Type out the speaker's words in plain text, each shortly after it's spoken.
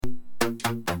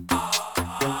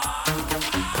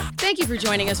for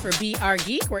joining us for Be Our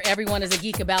Geek, where everyone is a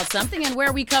geek about something and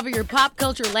where we cover your pop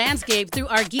culture landscape through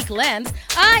our geek lens.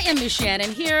 I am Miss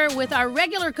Shannon, here with our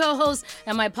regular co-host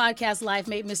and my podcast life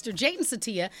mate, Mr. Jayden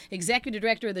Satia, Executive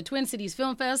Director of the Twin Cities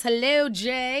Film Fest. Hello,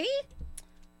 Jay.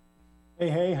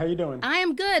 Hey, how you doing? I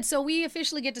am good. So we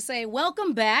officially get to say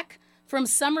welcome back from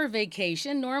summer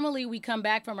vacation. Normally we come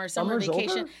back from our summer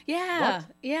vacation. Over?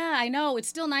 Yeah, I know. It's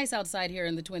still nice outside here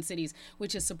in the Twin Cities,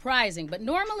 which is surprising. But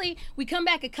normally we come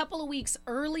back a couple of weeks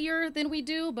earlier than we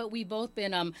do, but we've both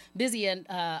been busy in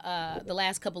the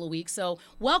last couple of weeks. So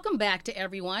welcome back to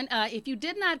everyone. If you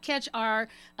did not catch our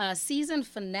season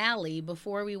finale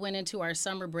before we went into our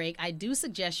summer break, I do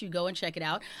suggest you go and check it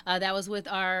out. That was with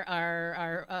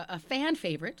our fan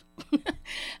favorite,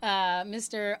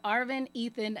 Mr. Arvin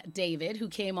Ethan David, who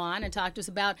came on and talked to us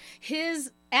about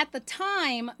his, at the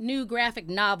time, new graphic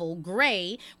novel,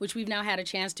 Gray, which we've now had a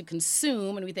chance to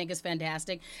consume and we think is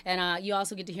fantastic. And you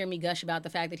also get to hear me gush about the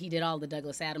fact that he did all the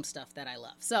Douglas Adams stuff that I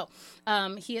love. So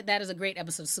that is a great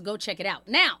episode, so go check it out.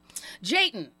 Now,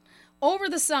 Jayden, over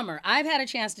the summer, I've had a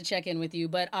chance to check in with you,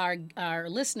 but our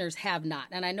listeners have not.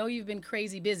 And I know you've been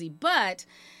crazy busy, but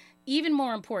even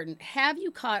more important, have you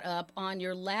caught up on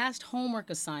your last homework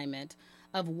assignment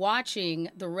of watching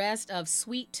the rest of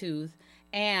Sweet Tooth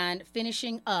and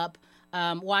finishing up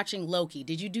watching Loki?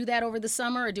 Did you do that over the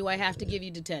summer, or do I have to give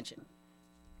you detention?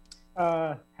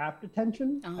 Half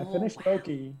detention. I finished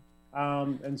Loki.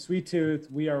 And Sweet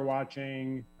Tooth, we are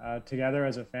watching together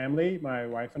as a family, my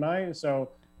wife and I. So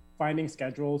finding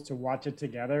schedules to watch it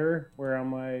together where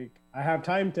I'm like, I have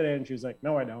time today. And she's like,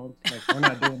 no, I don't. Like, we're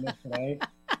not doing this today.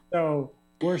 So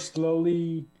we're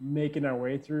slowly making our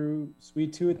way through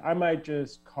Sweet Tooth. I might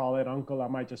just call it Uncle. I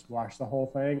might just watch the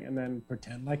whole thing and then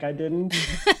pretend like I didn't.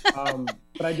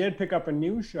 But I did pick up a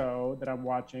new show that I'm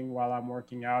watching while I'm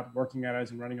working out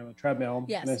as in running on the treadmill.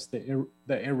 Yes. And it's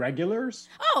the Irregulars.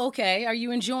 Oh, okay. Are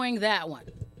you enjoying that one?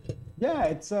 Yeah,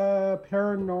 it's a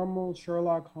paranormal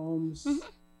Sherlock Holmes,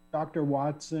 Dr.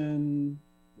 Watson.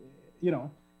 You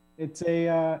know, it's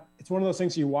one of those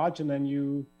things you watch and then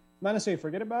you not necessarily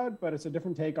forget about, but it's a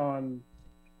different take on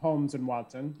Holmes and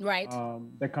Watson. Right.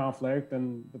 The conflict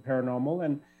and the paranormal.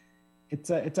 And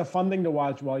it's a fun thing to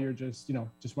watch while you're just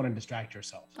want to distract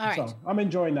yourself. All right. So I'm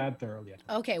enjoying that thoroughly.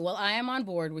 Okay, well, I am on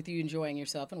board with you enjoying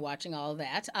yourself and watching all of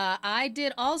that. I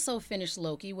did also finish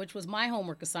Loki, which was my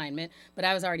homework assignment, but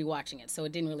I was already watching it, so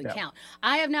it didn't really count.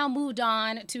 I have now moved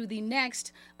on to the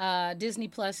next Disney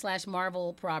Plus /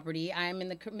 Marvel property. I'm in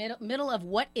the middle of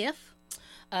What If?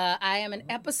 I am an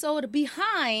episode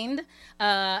behind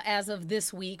as of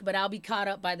this week, but I'll be caught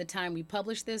up by the time we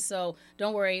publish this, so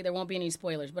don't worry, there won't be any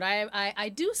spoilers. But I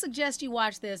do suggest you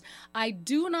watch this. I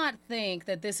do not think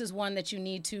that this is one that you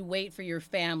need to wait for your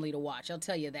family to watch. I'll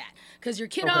tell you that. Because your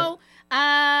kiddo,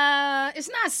 it's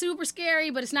not super scary,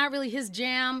 but it's not really his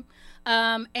jam.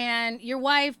 And your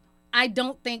wife, I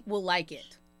don't think will like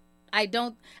it. I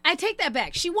take that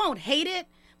back. She won't hate it,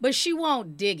 but she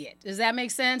won't dig it. Does that make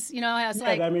sense? You know, how it's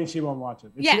like, that means she won't watch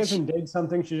it. If she doesn't dig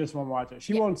something, she just won't watch it.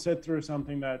 She won't sit through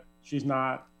something that she's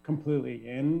not completely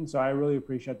in. So I really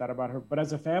appreciate that about her. But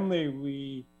as a family,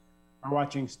 we are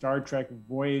watching Star Trek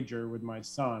Voyager with my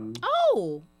son.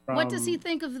 Oh, what does he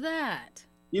think of that?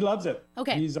 He loves it.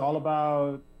 Okay. He's all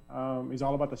about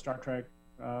the Star Trek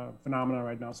phenomena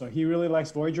right now. So he really likes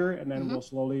Voyager, and then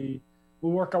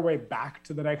we'll work our way back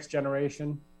to the next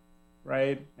generation.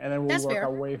 Right, and then we'll work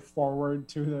our way forward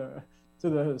to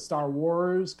the Star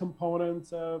Wars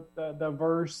components of the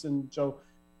verse, and so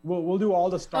we'll do all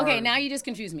the Star. Okay, now you just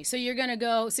confused me. So you're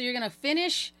gonna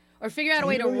finish or figure out a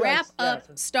way to wrap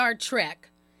up Star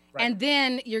Trek, and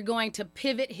then you're going to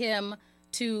pivot him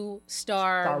to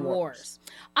Star Wars.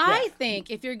 I think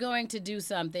if you're going to do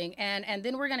something, and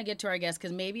then we're going to get to our guest,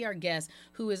 because maybe our guest,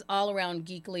 who is all around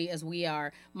geekly as we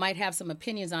are, might have some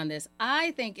opinions on this.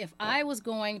 I think if I was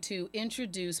going to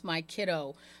introduce my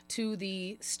kiddo to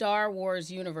the Star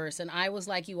Wars universe, and I was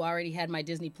like you already had my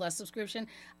Disney Plus subscription,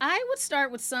 I would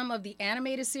start with some of the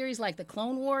animated series like the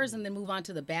Clone Wars and then move on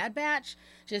to the Bad Batch,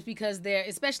 just because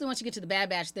especially once you get to the Bad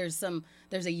Batch, there's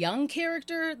a young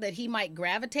character that he might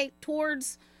gravitate towards.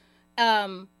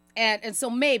 And so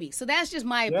that's just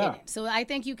my opinion. So I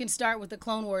think you can start with the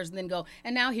Clone Wars and then go,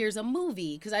 and now here's a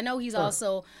movie, because I know he's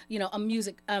also,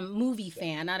 a movie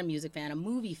fan, not a music fan, a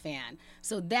movie fan.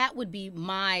 So that would be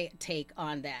my take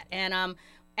on that. And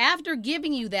after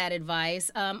giving you that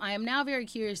advice, I am now very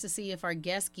curious to see if our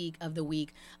guest geek of the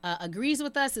week agrees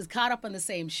with us, is caught up on the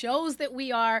same shows that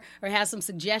we are, or has some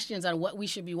suggestions on what we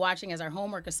should be watching as our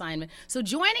homework assignment. So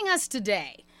joining us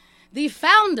today, the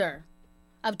founder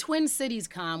of Twin Cities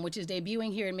Con, which is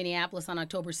debuting here in Minneapolis on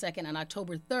October 2nd and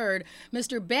October 3rd,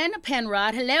 Mr. Ben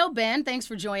Penrod. Hello, Ben. Thanks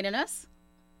for joining us.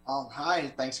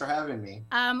 Hi. Thanks for having me.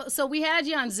 So we had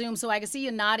you on Zoom so I could see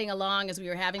you nodding along as we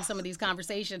were having some of these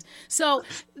conversations. So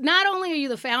not only are you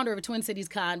the founder of Twin Cities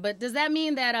Con, but does that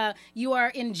mean that you are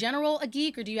in general a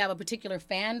geek, or do you have a particular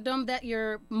fandom that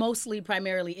you're mostly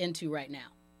primarily into right now?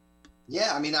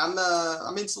 Yeah, I mean,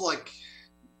 I'm into like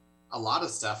a lot of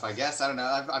stuff, I guess. I don't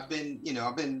know. I've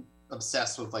been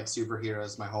obsessed with like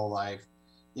superheroes my whole life.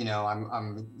 You know,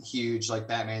 I'm huge like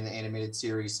Batman the Animated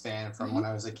Series fan from when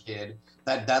I was a kid.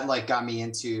 That like got me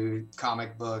into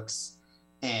comic books,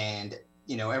 and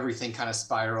you know, everything kind of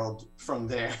spiraled from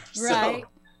there. Right. So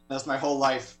that's my whole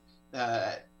life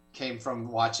came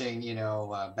from watching, you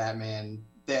know, Batman,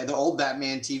 the old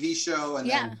Batman TV show, and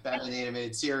then Batman the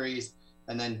Animated Series,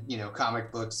 and then, you know, comic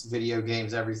books, video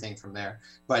games, everything from there.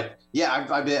 But yeah,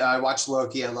 I watched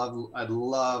Loki. I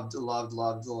loved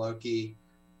Loki.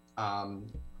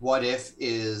 What If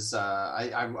is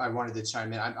I wanted to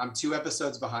chime in. I'm 2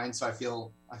 episodes behind, so I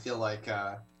feel like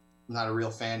I'm not a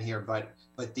real fan here, but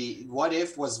the What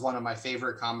If was one of my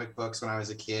favorite comic books when I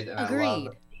was a kid, and Agreed.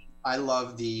 I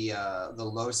love the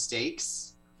low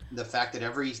stakes, the fact that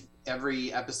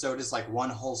every episode is like one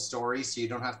whole story, so you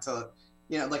don't have to,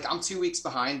 you know, like I'm 2 weeks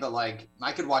behind, but like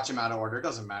I could watch them out of order. It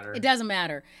doesn't matter. It doesn't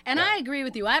matter. And I agree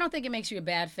with you. I don't think it makes you a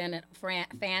bad fan at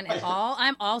all.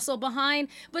 I'm also behind.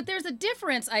 But there's a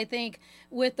difference, I think,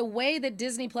 with the way that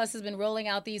Disney Plus has been rolling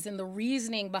out these and the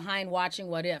reasoning behind watching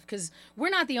What If. Because we're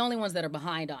not the only ones that are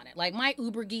behind on it. Like my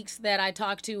Uber geeks that I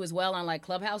talk to as well on like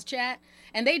Clubhouse chat.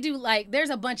 And they do like, there's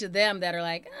a bunch of them that are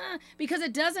like, because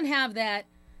it doesn't have that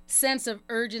sense of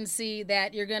urgency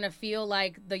that you're going to feel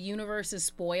like the universe is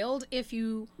spoiled if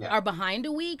you are behind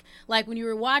a week. Like when you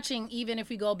were watching, even if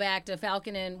we go back to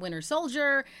Falcon and Winter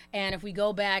Soldier, and if we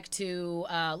go back to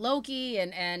Loki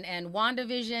and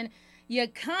WandaVision, you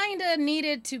kind of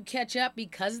needed to catch up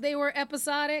because they were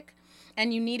episodic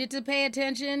and you needed to pay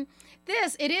attention.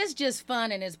 It is just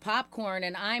fun and it's popcorn,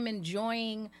 and I'm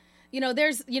enjoying. You know,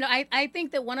 I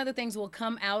think that one of the things will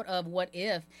come out of What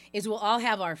If is we'll all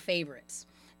have our favorites.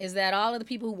 Is that all of the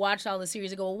people who watched all the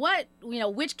series go,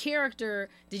 which character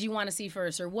did you want to see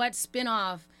first? Or what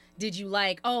spinoff did you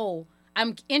like? Oh,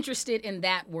 I'm interested in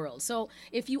that world. So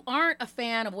if you aren't a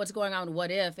fan of what's going on with What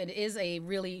If, it is a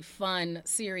really fun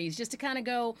series just to kind of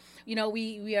go, you know,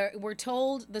 we're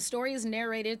told the story is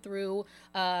narrated through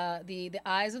the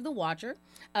eyes of the Watcher.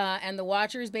 And the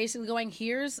Watcher is basically going,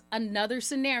 here's another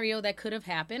scenario that could have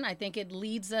happened. I think it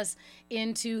leads us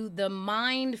into the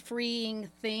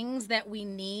mind-freeing things that we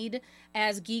need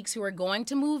as geeks who are going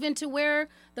to move into where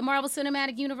the Marvel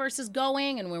Cinematic Universe is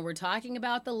going, and when we're talking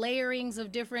about the layerings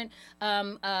of different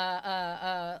the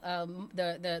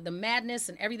madness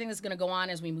and everything that's going to go on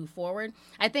as we move forward.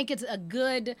 I think it's a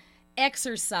good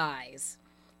exercise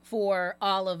for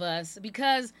all of us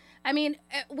because, I mean,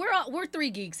 we're 3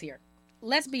 geeks here.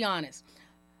 Let's be honest.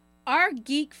 Our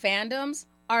geek fandoms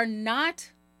are not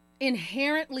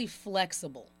inherently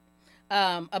flexible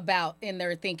about in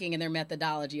their thinking and their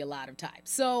methodology a lot of times.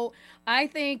 So I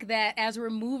think that as we're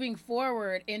moving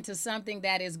forward into something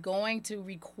that is going to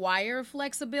require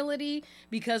flexibility,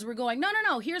 because we're going,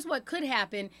 no, here's what could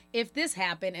happen if this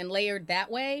happened and layered that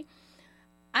way.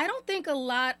 I don't think a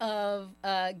lot of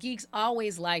geeks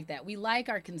always like that. We like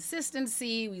our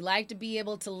consistency. We like to be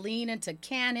able to lean into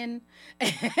canon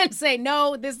and say,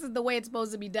 no, this is the way it's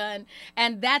supposed to be done.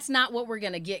 And that's not what we're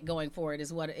going to get going forward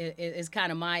is what is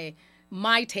kind of my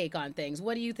take on things.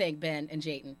 What do you think, Ben and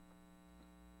Jayton?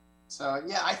 So,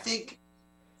 yeah, I think,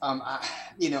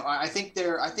 I think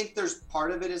there's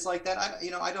part of it is like that.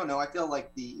 I don't know. I feel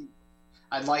like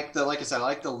like I said, I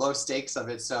like the low stakes of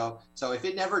it. So if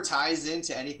it never ties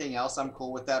into anything else, I'm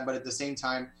cool with that. But at the same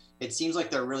time, it seems like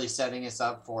they're really setting us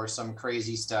up for some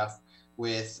crazy stuff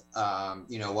with,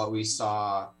 what we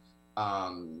saw,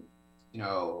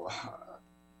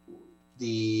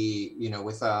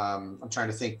 with I'm trying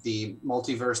to think the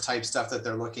multiverse type stuff that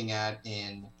they're looking at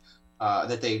in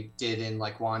that they did in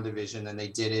like WandaVision, and they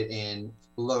did it in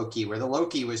Loki, where the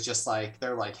Loki was just like,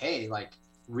 they're like, hey, like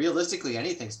realistically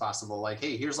anything's possible. Like,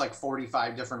 hey, here's like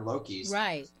 45 different Lokis.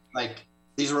 Right. Like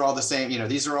these are all the same,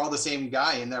 these are all the same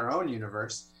guy in their own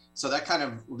universe. So that kind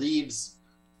of leaves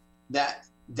that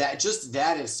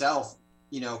itself,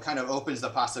 kind of opens the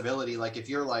possibility. Like if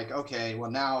you're like, okay,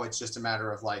 well now it's just a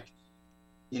matter of like,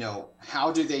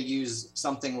 how do they use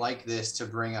something like this to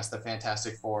bring us the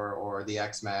Fantastic Four or the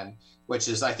X-Men, which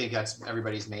is, I think that's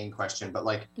everybody's main question. But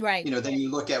like, right. Then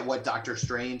you look at what Doctor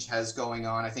Strange has going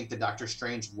on. I think the Doctor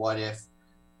Strange What If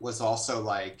was also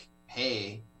like,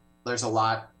 hey, there's a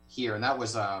lot here, and that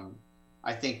was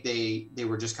I think they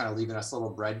were just kind of leaving us little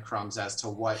breadcrumbs as to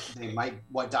what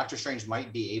Doctor Strange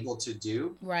might be able to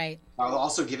do. Right. While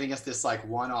also giving us this like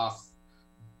one-off,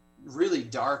 really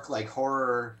dark, like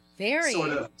horror, sort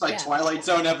of like Twilight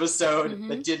Zone episode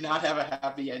that did not have a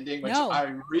happy ending, which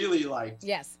I really liked.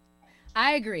 Yes.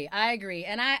 I agree.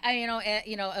 And I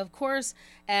of course,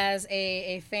 as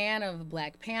a fan of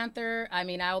Black Panther, I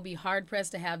mean, I will be hard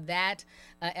pressed to have that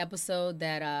episode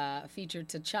that featured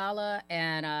T'Challa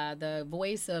and the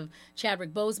voice of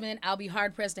Chadwick Boseman. I'll be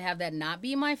hard pressed to have that not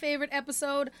be my favorite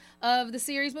episode of the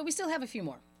series, but we still have a few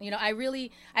more.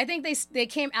 I think they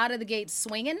came out of the gate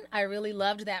swinging. I really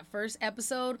loved that first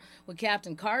episode with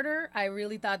Captain Carter. I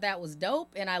really thought that was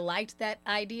dope, and I liked that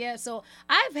idea. So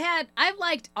I've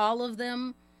liked all of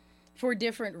them for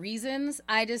different reasons.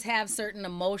 I just have certain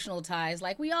emotional ties,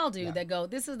 like we all do, that go,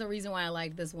 this is the reason why I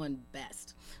like this one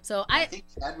best. So I think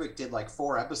Chadwick did like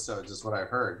 4 episodes is what I've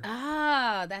heard.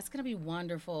 That's gonna be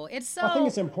wonderful. I think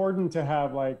it's important to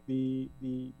have like the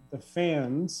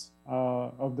fans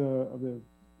of the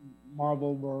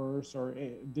Marvelverse or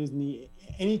Disney,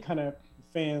 any kind of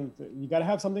fans. You got to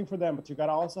have something for them, but you got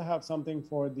to also have something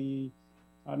for the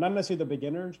not necessarily the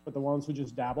beginners, but the ones who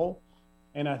just dabble.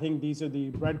 And I think these are the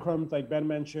breadcrumbs, like Ben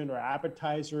mentioned, or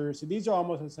appetizers. So these are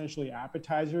almost essentially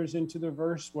appetizers into the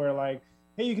verse, where like,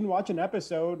 hey, you can watch an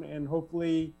episode and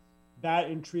hopefully that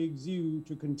intrigues you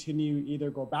to continue, either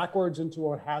go backwards into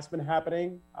what has been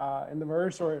happening in the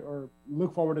verse, or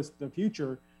look forward to the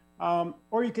future.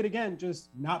 Or you could, again,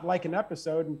 just not like an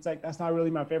episode and it's like, that's not really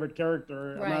my favorite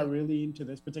character. Right. I'm not really into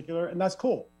this particular, and that's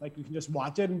cool. Like, you can just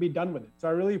watch it and be done with it. So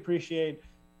I really appreciate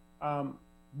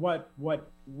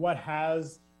what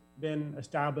has been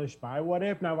established by What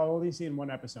If. Now, I've only seen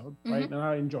 1 episode, right? And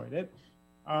I enjoyed it.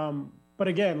 But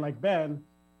again, like Ben,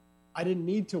 I didn't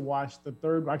need to watch the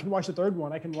third. I can watch the third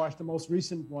one. I can watch the most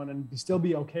recent one and still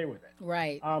be okay with it.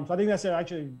 Right. So I think that's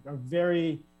actually a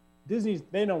very, Disney,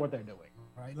 they know what they're doing.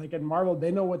 Right, like at Marvel,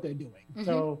 they know what they're doing.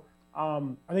 So I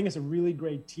think it's a really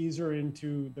great teaser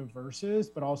into the verses,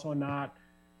 but also not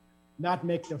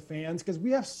make the fans, because we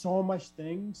have so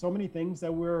many things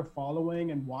that we're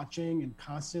following and watching and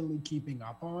constantly keeping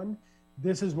up on.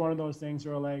 This is one of those things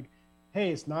where like, hey,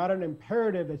 it's not an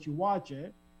imperative that you watch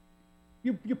it.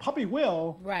 You probably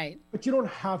will, right? But you don't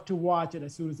have to watch it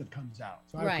as soon as it comes out.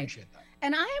 So I appreciate that.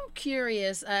 And I am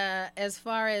curious, as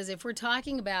far as if we're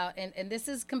talking about, and this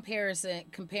is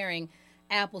comparing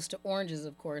apples to oranges,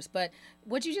 of course, but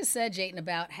what you just said, Jayden,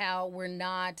 about how we're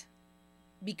not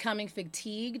becoming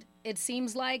fatigued, it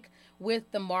seems like,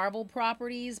 with the Marvel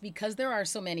properties, because there are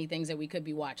so many things that we could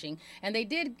be watching. And they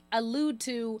did allude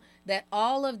to that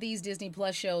all of these Disney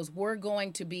Plus shows were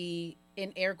going to be,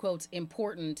 in air quotes,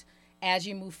 important as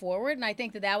you move forward. And I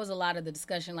think that was a lot of the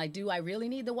discussion, like, do I really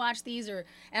need to watch these?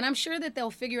 And I'm sure that they'll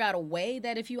figure out a way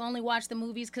that if you only watch the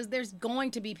movies, because there's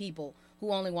going to be people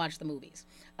who only watch the movies,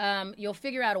 you'll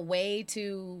figure out a way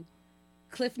to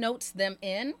Cliff Notes them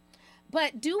in.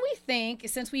 But do we think,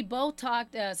 since we've all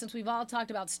talked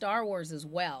about Star Wars as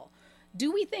well,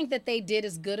 do we think that they did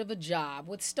as good of a job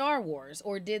with Star Wars,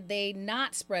 or did they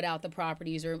not spread out the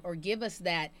properties or give us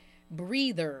that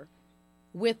breather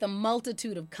with a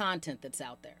multitude of content that's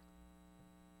out there?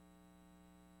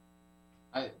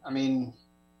 I mean,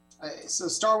 so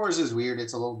Star Wars is weird.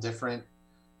 It's a little different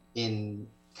in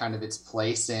kind of its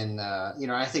place. And,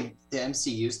 I think the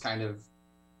MCU is kind of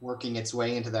working its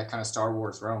way into that kind of Star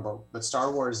Wars realm. But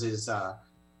Star Wars is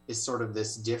sort of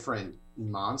this different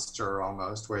monster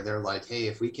almost, where they're like, hey,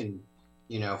 if we can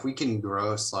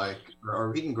gross like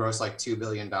 $2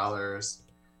 billion,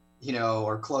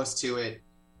 or close to it,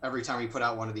 every time we put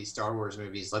out one of these Star Wars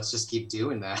movies, let's just keep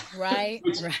doing that. Right.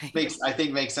 Which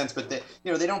makes sense. But they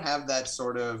don't have that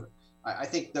sort of, I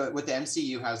think what the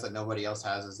MCU has that nobody else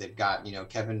has is they've got,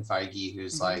 Kevin Feige,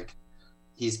 who's like,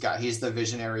 he's the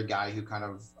visionary guy who kind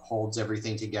of holds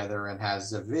everything together and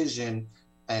has a vision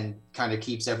and kind of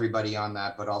keeps everybody on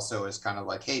that, but also is kind of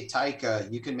like, hey,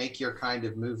 Taika, you can make your kind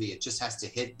of movie. It just has to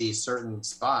hit these certain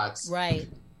spots. Right.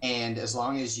 And as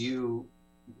long as you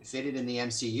fit it in the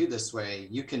MCU this way,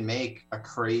 you can make a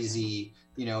crazy,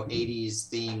 80s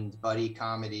themed buddy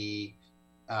comedy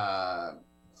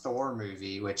Thor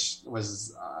movie, which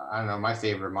was, I don't know, my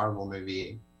favorite Marvel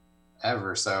movie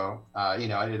ever. So,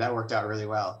 that worked out really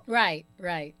well. Right.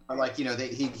 But like,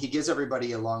 he gives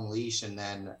everybody a long leash, and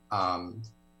then,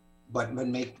 but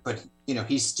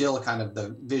he's still kind of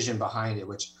the vision behind it,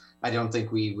 which I don't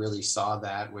think we really saw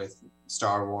that with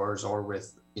Star Wars or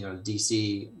with,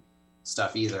 DC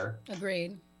stuff either.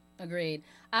 Agreed. Agreed.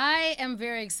 I am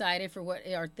very excited for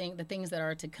the things that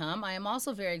are to come. I am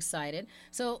also very excited.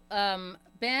 So,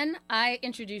 Ben, I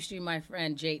introduced you my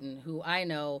friend Jayton, who I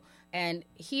know, and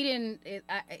he didn't.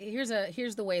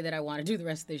 Here's the way that I want to do the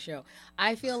rest of the show.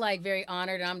 I feel like very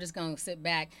honored, and I'm just going to sit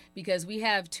back because we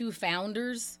have two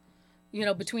founders,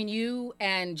 between you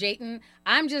and Jayton.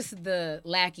 I'm just the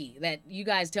lackey that you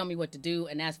guys tell me what to do,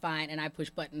 and that's fine, and I push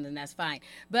buttons, and that's fine.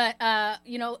 But,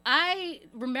 I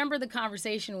remember the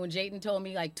conversation when Jayton told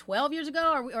me like 12 years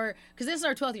ago, or because this is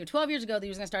our 12th year, 12 years ago that he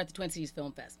was going to start the Twin Cities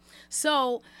Film Fest.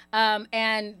 So,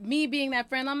 and me being that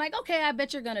friend, I'm like, okay, I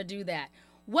bet you're going to do that.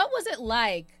 What was it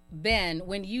like, Ben,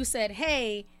 when you said,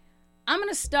 hey, I'm going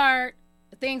to start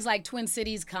things like Twin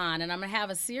Cities Con, and I'm going to have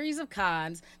a series of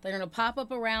cons that are going to pop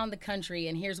up around the country,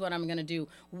 and here's what I'm going to do.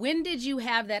 When did you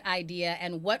have that idea,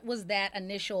 and what was that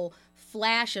initial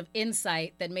flash of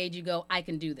insight that made you go, I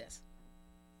can do this?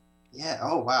 Yeah.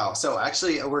 Oh, wow. So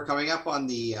actually, we're coming up on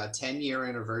the 10-year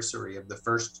anniversary of the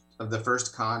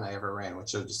first con I ever ran,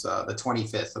 which was the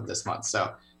 25th of this month.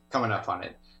 So coming up on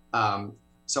it.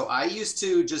 So I used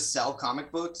to just sell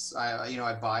comic books.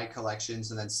 I buy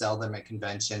collections and then sell them at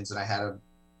conventions, and I had an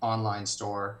online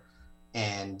store,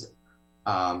 and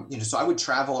so I would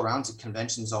travel around to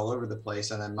conventions all over the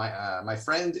place. And then my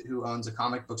friend who owns a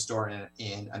comic book store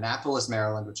in Annapolis,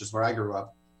 Maryland, which is where I grew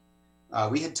up,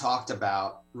 we had talked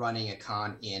about running a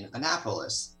con in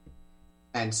Annapolis.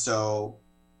 And so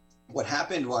what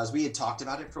happened was we had talked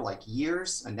about it for like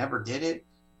years and never did it.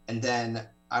 And then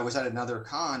I was at another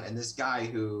con, and this guy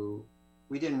who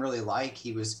we didn't really like,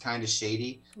 he was kind of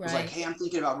shady, was like, hey, I'm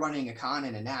thinking about running a con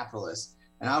in Annapolis.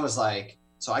 And I was like,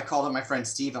 so I called up my friend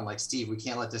Steve. I'm like, Steve, we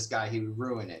can't let this guy, he would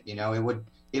ruin it.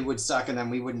 It would suck, and then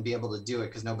we wouldn't be able to do it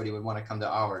because nobody would want to come to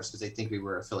ours because they think we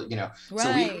were affiliate,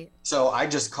 Right. So I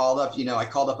just called up, I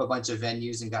called up a bunch of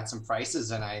venues and got some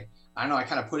prices, and I don't know, I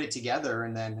kind of put it together,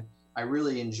 and then I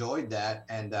really enjoyed that.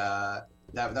 And,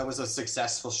 that was a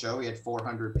successful show. We had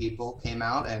 400 people came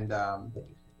out, and that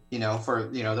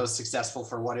was successful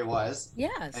for what it was.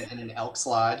 Yes. And in Elks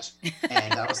Lodge.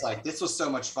 And I was like, this was so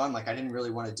much fun. Like, I didn't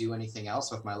really want to do anything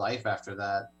else with my life after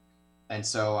that. And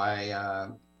so I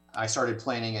started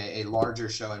planning a larger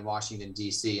show in Washington,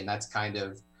 D.C. And that's kind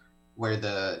of where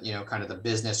the, kind of the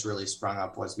business really sprung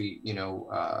up. Was we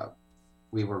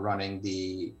were running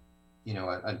the,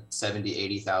 a 70,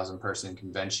 80,000 person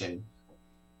convention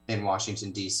in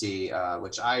Washington, D.C.,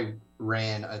 which I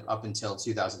ran up until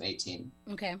 2018.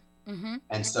 Okay. Mm-hmm.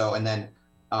 And then,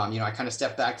 I kind of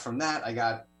stepped back from that.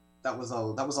 That was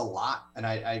a lot. And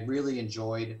I really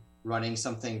enjoyed running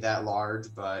something that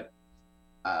large, but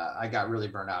I got really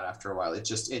burnt out after a while.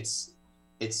 It's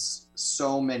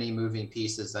so many moving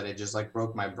pieces that it just like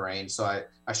broke my brain. So I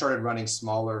started running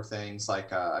smaller things.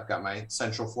 Like I've got my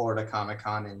Central Florida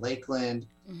Comic-Con in Lakeland,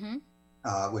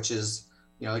 mm-hmm. Which is,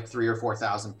 like 3,000 or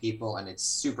 4,000 people, and it's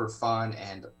super fun.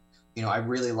 And, I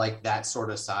really like that sort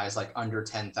of size, like under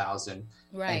 10,000.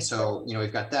 Right. And so,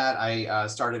 we've got that. I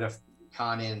started a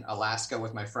con in Alaska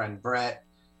with my friend Brett,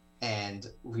 and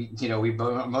we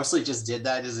mostly just did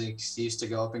that as an excuse to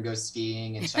go up and go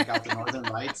skiing and check out the Northern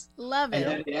Lights. Love it.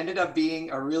 And it ended up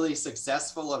being a really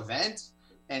successful event.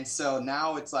 And so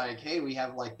now it's like, hey, we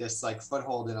have like this like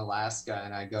foothold in Alaska,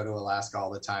 and I go to Alaska all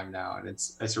the time now, and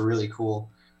it's really cool.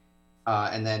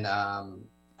 And then, I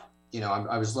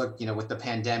was with the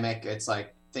pandemic, it's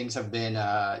like things have been,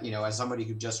 as somebody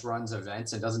who just runs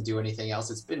events and doesn't do anything else,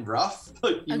 it's been rough.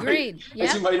 Agreed.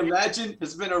 As you might imagine,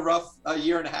 it's been a rough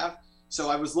year and a half. So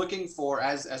I was looking for,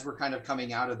 as we're kind of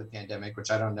coming out of the pandemic, which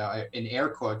I don't know, in air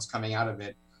quotes, coming out of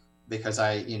it, because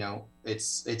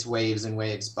it's waves and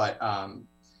waves. But, I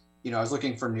was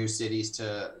looking for new cities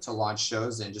to launch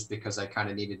shows in, just because I kind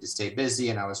of needed to stay busy.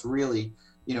 And I was really,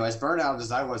 as burnt out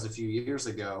as I was a few years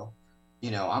ago,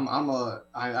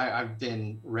 I've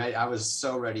been ready. I was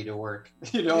so ready to work,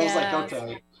 I was like,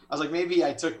 okay, I was like, maybe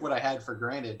I took what I had for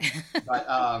granted, but,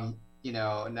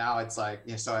 now it's like,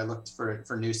 so I looked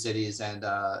for new cities, and,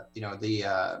 it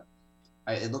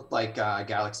looked like,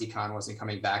 GalaxyCon wasn't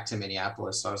coming back to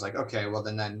Minneapolis. So I was like, okay, well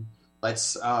then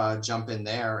let's, jump in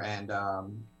there. And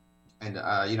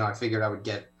I figured I would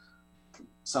get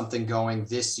something going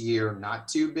this year, not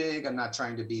too big. I'm not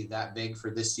trying to be that big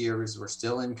for this year, because we're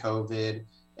still in COVID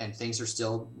and things are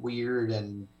still weird,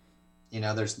 and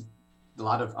there's a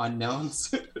lot of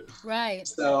unknowns. Right.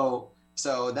 So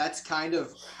that's kind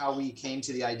of how we came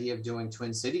to the idea of doing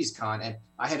Twin Cities Con. And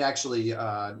I had actually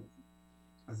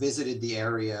visited the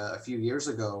area a few years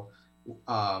ago,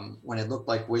 when it looked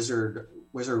like Wizard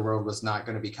World was not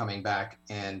going to be coming back,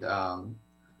 and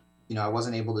I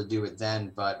wasn't able to do it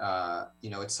then, but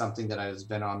it's something that has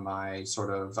been on my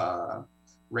sort of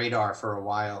radar for a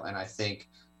while. And I think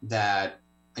that,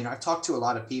 I've talked to a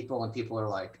lot of people, and people are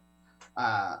like,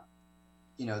 I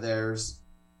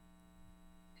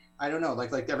don't know,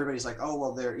 like everybody's like, oh,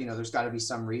 well, there's got to be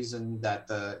some reason that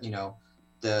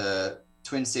the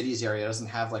Twin Cities area doesn't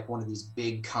have like one of these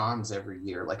big cons every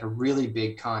year, like a really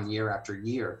big con year after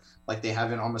year, like they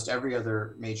have in almost every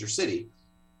other major city.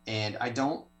 And I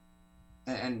don't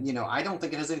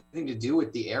think it has anything to do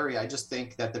with the area. I just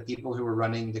think that the people who are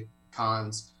running the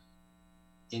cons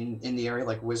in the area,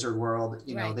 like Wizard World,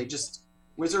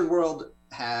 Wizard World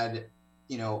had,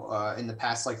 in the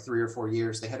past like 3 or 4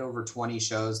 years, they had over 20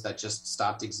 shows that just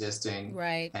stopped existing.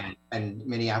 Right. And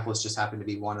Minneapolis just happened to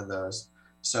be one of those.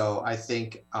 So I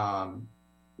think, I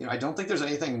don't think there's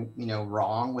anything,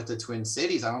 wrong with the Twin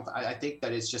Cities. I think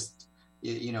that it's just,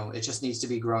 it just needs to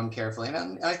be grown carefully.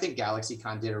 And I think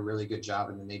GalaxyCon did a really good job.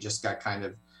 And then they just got kind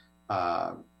of,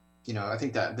 I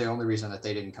think that the only reason that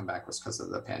they didn't come back was because of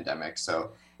the pandemic.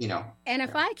 So, And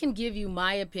if I can give you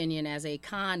my opinion as a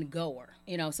con goer,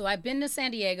 so I've been to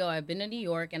San Diego, I've been to New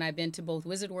York, and I've been to both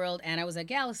Wizard World, and I was at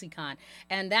GalaxyCon.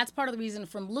 And that's part of the reason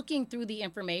from looking through the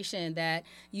information that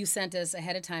you sent us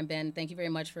ahead of time, Ben. Thank you very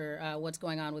much for what's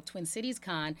going on with Twin Cities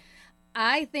Con.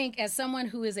 I think as someone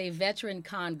who is a veteran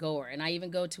con goer, and I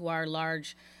even go to our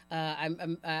large,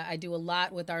 I do a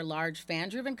lot with our large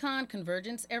fan-driven con,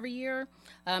 Convergence, every year,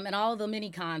 and all of the mini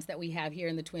cons that we have here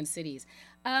in the Twin Cities.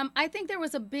 I think there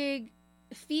was a big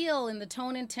feel in the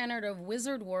tone and tenor of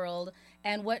Wizard World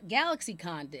and what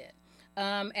GalaxyCon did.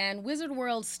 And Wizard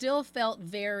World still felt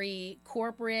very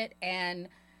corporate and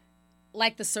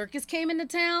like the circus came into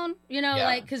town,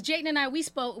 like, because Jayden and I,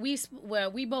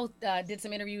 we both did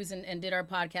some interviews and did our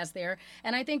podcast there.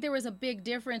 And I think there was a big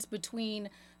difference between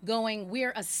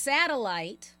we're a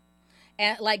satellite,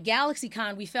 and like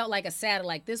GalaxyCon, we felt like a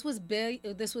satellite. This was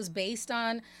based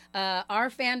on our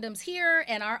fandoms here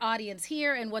and our audience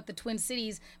here and what the Twin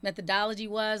Cities methodology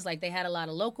was. Like they had a lot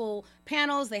of local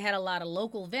panels, they had a lot of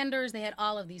local vendors, they had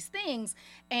all of these things.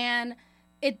 And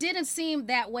it didn't seem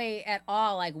that way at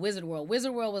all like Wizard World.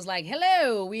 Wizard World was like,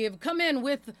 hello, we have come in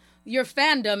with your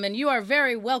fandom and you are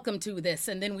very welcome to this,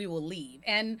 and then we will leave.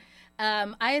 And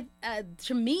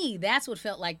to me, that's what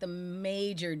felt like the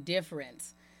major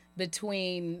difference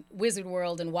between Wizard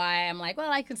World and why I'm like,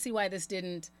 well, I can see why this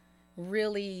didn't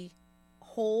really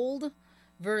hold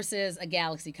versus a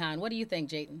GalaxyCon. What do you think,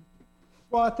 Jayden?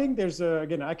 Well, I think there's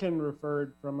again, I can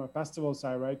refer from a festival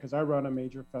side, right? Because I run a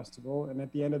major festival, and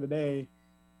at the end of the day,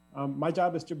 my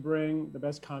job is to bring the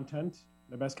best content,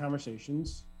 the best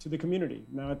conversations to the community.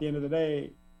 Now, at the end of the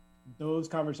day, those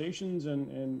conversations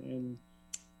and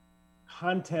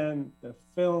content, the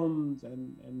films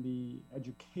and the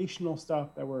educational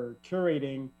stuff that we're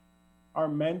curating are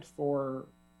meant for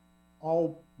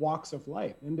all walks of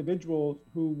life, individuals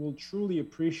who will truly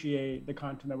appreciate the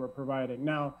content that we're providing.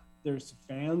 Now, there's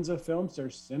fans of films,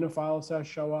 there's cinephiles that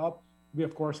show up. We,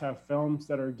 of course, have films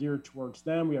that are geared towards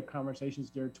them. We have conversations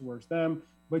geared towards them.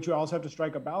 But you also have to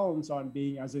strike a balance on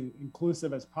being as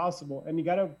inclusive as possible. And you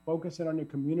got to focus in on your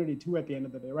community, too, at the end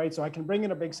of the day, right? So I can bring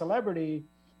in a big celebrity,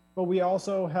 but we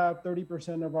also have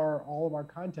 30% of all of our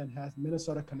content has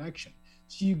Minnesota connection.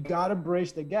 So you got to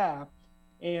bridge the gap.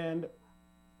 And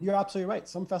you're absolutely right.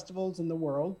 Some festivals in the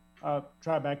world,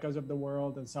 Tribeca's of the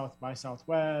world and South by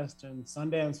Southwest and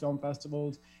Sundance Film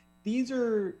Festivals, these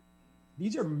are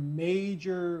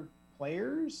major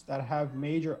players that have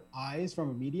major eyes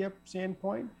from a media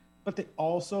standpoint, but they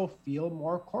also feel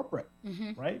more corporate,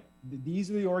 right? These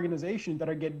are the organizations that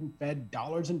are getting fed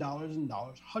dollars and dollars and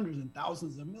dollars, hundreds and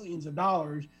thousands of millions of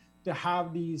dollars to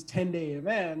have these 10-day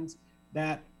events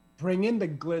that bring in the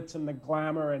glitz and the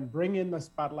glamour and bring in the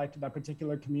spotlight to that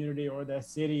particular community or the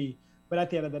city. But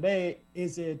at the end of the day,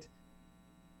 is it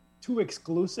too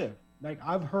exclusive? Like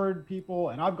I've heard people,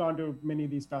 and I've gone to many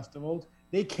of these festivals,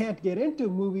 they can't get into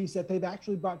movies that they've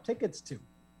actually bought tickets to,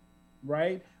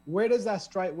 right? Where does that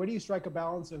strike? Where do you strike a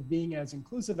balance of being as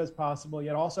inclusive as possible,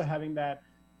 yet also having that,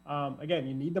 again,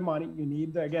 you need the money, you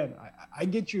need the, again, I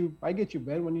get you,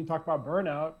 Ben, when you talk about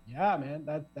burnout. Yeah, man,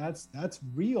 that's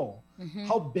real.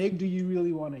 How big do you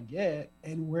really want to get?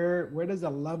 And where does the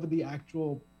love of the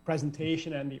actual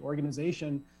presentation and the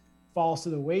organization falls to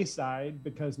the wayside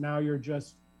because now you're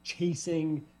just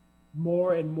chasing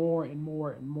more and more and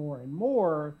more and more and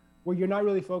more, where you're not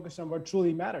really focused on what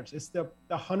truly matters. It's the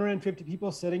 150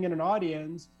 people sitting in an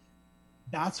audience.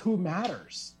 That's who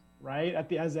matters, right? At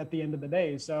the end of the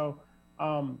day. So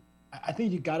I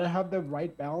think you got to have the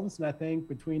right balance. And I think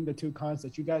between the two cons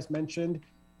that you guys mentioned,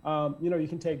 You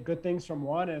can take good things from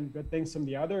one and good things from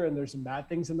the other, and there's some bad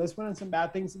things in this one and some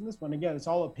bad things in this one. Again, it's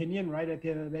all opinion, right? At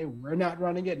the end of the day, we're not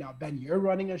running it. Now, Ben, you're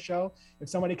running a show. If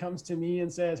somebody comes to me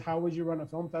and says, how would you run a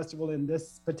film festival in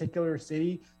this particular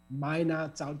city,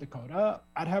 Minot, South Dakota,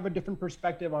 I'd have a different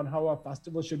perspective on how a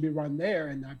festival should be run there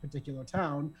in that particular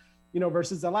town,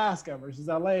 versus Alaska, versus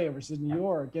LA, versus New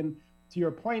York. And to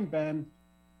your point, Ben,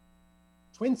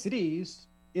 Twin Cities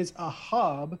is a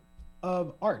hub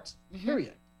of art,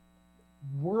 period.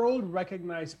 World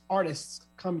recognized artists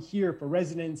come here for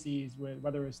residencies,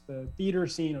 whether it's the theater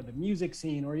scene or the music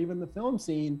scene or even the film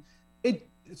scene.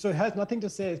 So it has nothing to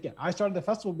say, again, I started the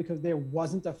festival because there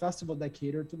wasn't a festival that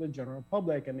catered to the general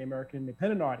public and the American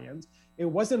independent audience. It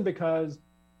wasn't because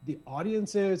the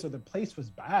audiences or the place was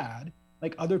bad,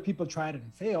 like other people tried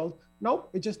and failed. Nope,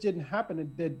 it just didn't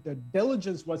happen. The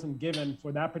diligence wasn't given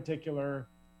for that particular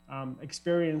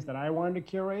experience that I wanted to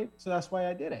curate. So that's why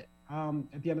I did it.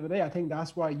 At the end of the day, I think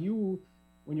that's why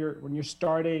when you're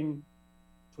starting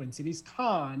Twin Cities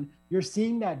Con, you're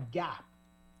seeing that gap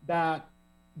that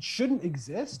shouldn't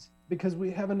exist, because we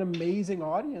have an amazing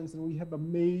audience and we have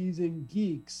amazing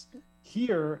geeks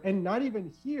here, and not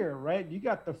even here, right? You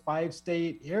got the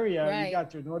 5-state area, right. You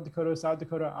got your North Dakota, South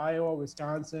Dakota, Iowa,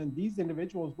 Wisconsin. These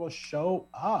individuals will show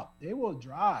up. They will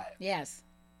drive. Yes.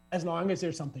 As long as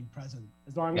there's something present,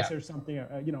 as long as there's something,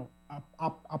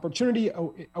 opportunity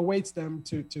awaits them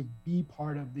to be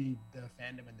part of the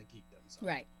fandom and the geekdom. So.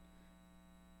 Right.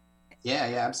 Yeah,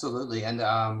 absolutely. And,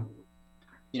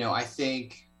 I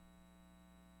think,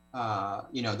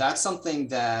 that's something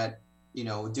that,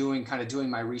 doing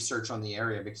my research on the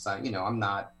area, because I'm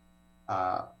not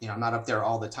up there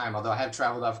all the time, although I have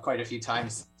traveled up quite a few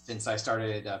times since I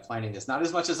started planning this, not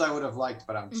as much as I would have liked,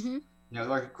 but I'm,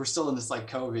 we're still in this like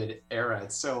COVID era.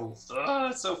 It's so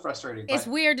frustrating. It's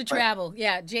weird to travel.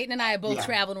 Yeah. Jayden and I have both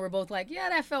traveled and we're both like, yeah,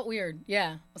 that felt weird.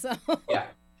 Yeah. So. Yeah.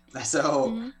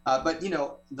 So, but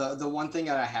the one thing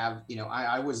that I have,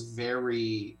 I was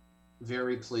very,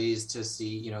 very pleased to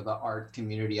see, the art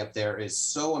community up there is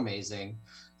so amazing.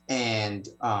 And,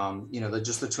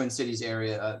 just the Twin Cities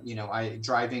area,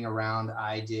 driving around,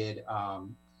 I did,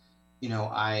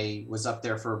 I was up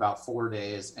there for about 4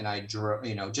 days, and I drove,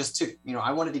 just to,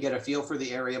 I wanted to get a feel for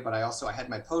the area, but I had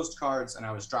my postcards and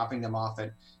I was dropping them off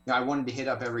at, I wanted to hit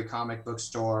up every comic book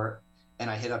store, and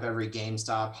I hit up every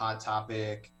GameStop, Hot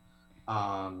Topic,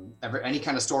 any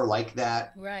kind of store like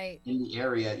that right in the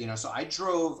area, so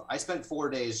I spent 4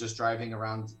 days just driving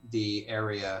around the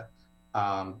area,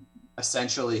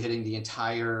 essentially hitting the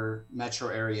entire metro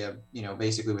area,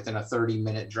 basically within a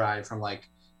 30-minute drive from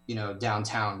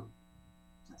downtown,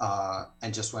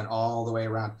 and just went all the way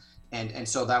around. And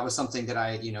so that was something that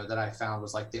I found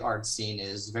was the art scene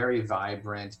is very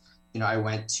vibrant. I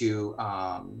went to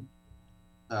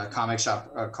a comic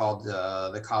shop called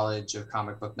the College of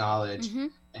Comic Book Knowledge,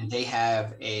 and they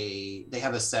have a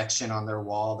section on their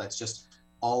wall that's just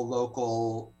all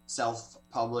local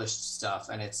self-published stuff.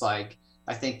 And it's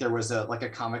I think there was a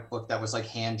comic book that was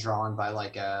hand drawn by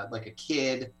a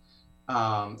kid.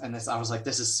 And I was like,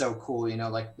 this is so cool,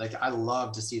 I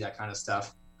love to see that kind of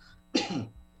stuff.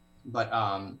 But,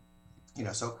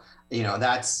 so,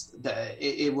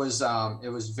 it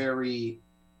was very,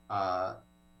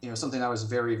 something I was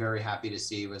very, very happy to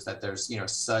see was that there's,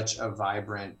 such a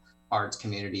vibrant arts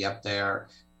community up there.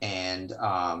 And,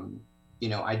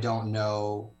 I don't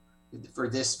know for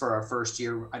our first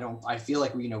year, I feel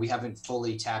like we haven't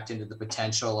fully tapped into the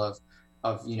potential of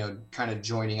kind of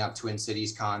joining up Twin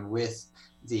Cities Con with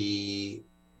the,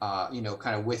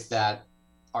 kind of with that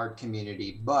art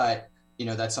community, but,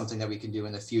 that's something that we can do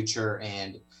in the future.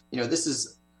 And, this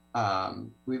is,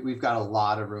 we've got a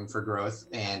lot of room for growth.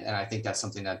 And I think that's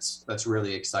something that's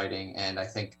really exciting. And I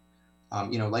think,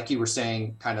 like you were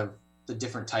saying, kind of the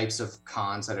different types of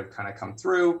cons that have kind of come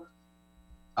through,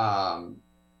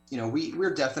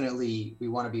 we're definitely, we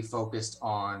want to be focused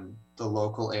on the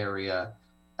local area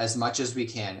as much as we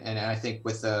can. And I think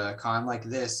with a con like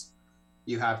this,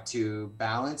 you have to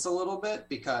balance a little bit,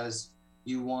 because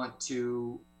you want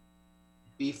to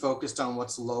be focused on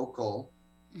what's local.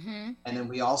 And then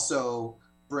we also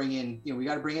bring in, we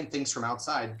got to bring in things from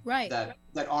outside that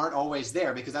aren't always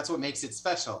there, because that's what makes it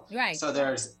special. Right. So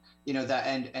there's, that,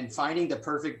 and finding the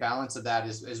perfect balance of that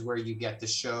is where you get the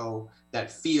show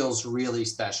that feels really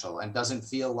special and doesn't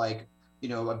feel like,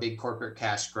 a big corporate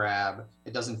cash grab.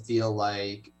 It doesn't feel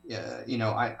like,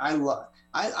 I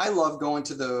love going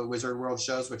to the Wizard World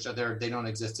shows, which they don't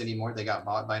exist anymore. They got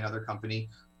bought by another company.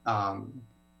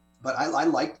 But I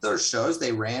liked their shows.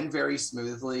 They ran very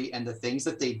smoothly, and the things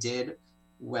that they did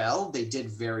well, they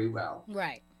did very well.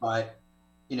 Right. But,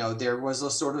 there was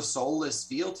a sort of soulless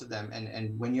feel to them.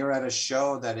 And when you're at a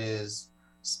show that is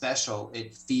special,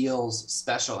 it feels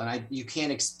special, and you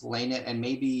can't explain it. And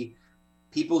maybe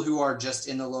people who are just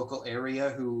in the local area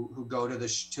who go to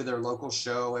their local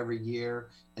show every year,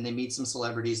 and they meet some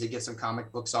celebrities, they get some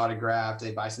comic books autographed,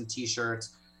 they buy some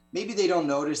t-shirts, maybe they don't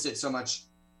notice it so much,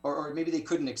 or maybe they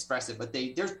couldn't express it, but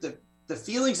there's the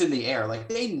feelings in the air, like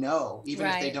they know, even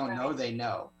if they don't know, they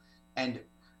know. And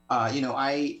I've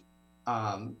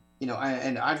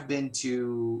been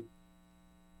to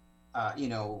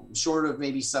short of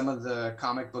maybe some of the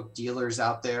comic book dealers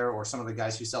out there or some of the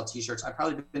guys who sell t-shirts, I've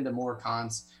probably been to more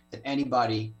cons than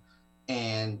anybody.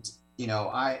 And,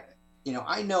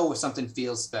 I know if something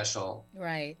feels special,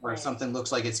 right, or if something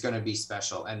looks like it's going to be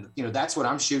special. And, that's what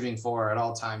I'm shooting for at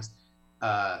all times. And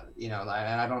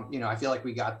I don't, I feel like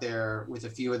we got there with a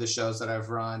few of the shows that I've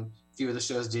run. A few of the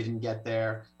shows didn't get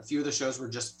there. A few of the shows were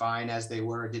just fine as they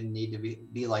were. It didn't need to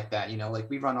be like that. Like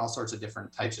we run all sorts of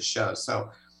different types of shows. So,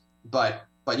 but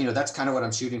that's kind of what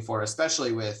I'm shooting for,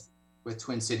 especially with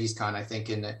Twin Cities Con. I think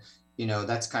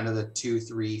that's kind of the 2,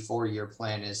 3, 4 year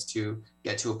plan, is to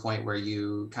get to a point where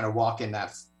you kind of walk in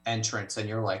that entrance and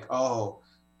you're like, oh,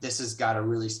 this has got a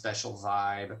really special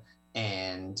vibe,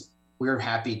 and we're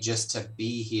happy just to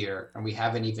be here. And we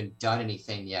haven't even done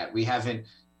anything yet. We haven't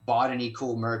bought any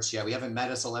cool merch yet. We haven't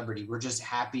met a celebrity. We're just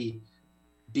happy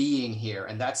being here.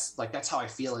 And that's how I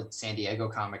feel at San Diego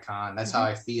Comic-Con. That's how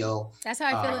I feel. That's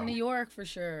how I feel in New York, for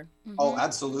sure. Oh,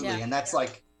 absolutely. Yeah. And that's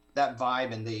like that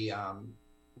vibe, and the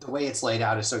way it's laid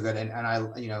out is so good. And I,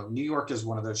 New York is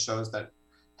one of those shows that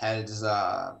has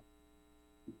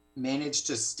managed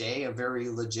to stay a very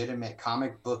legitimate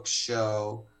comic book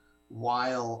show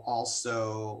while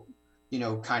also,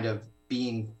 kind of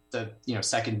being the,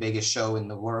 second biggest show in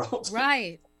the world.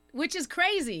 Right. Which is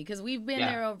crazy, because we've been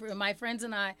there over, my friends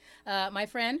and I, my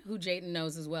friend who Jayden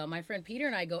knows as well, my friend Peter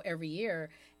and I go every year,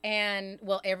 and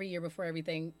every year before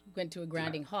everything went to a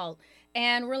grinding halt.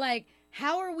 And we're like,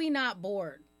 how are we not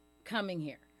bored coming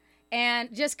here?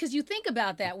 And just because you think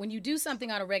about that, when you do something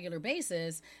on a regular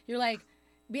basis, you're like,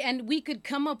 and we could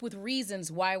come up with reasons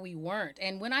why we weren't.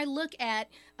 And when I look at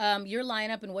your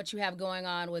lineup and what you have going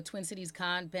on with Twin Cities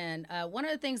Con, Ben, one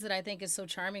of the things that I think is so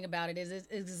charming about it is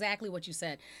exactly what you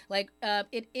said. Like,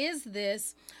 it is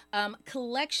this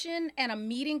collection and a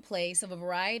meeting place of a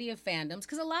variety of fandoms,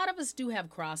 because a lot of us do have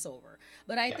crossover.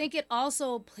 But I think it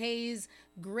also pays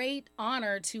great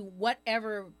honor to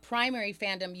whatever primary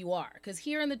fandom you are. Because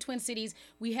here in the Twin Cities,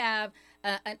 we have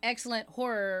an excellent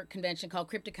horror convention called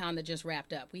Crypticon that just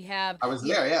wrapped up. We have I was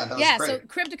there, yeah. That was great. So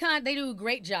Crypticon, they do a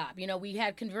great job. We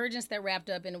had Convergence that wrapped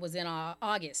up, and it was in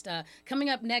August. Coming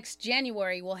up next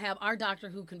January, we'll have our Doctor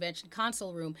Who convention,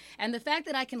 Console Room. And the fact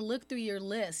that I can look through your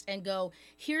list and go,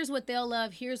 here's what they'll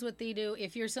love, here's what they do.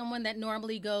 If you're someone that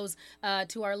normally goes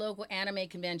to our local anime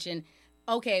convention,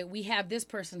 okay, we have this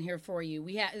person here for you.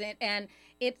 We have, and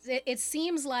it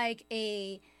seems like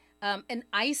an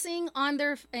icing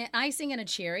and a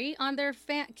cherry on their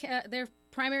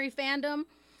primary fandom,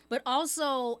 but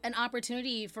also an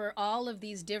opportunity for all of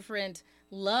these different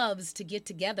loves to get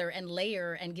together and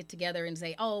layer and get together and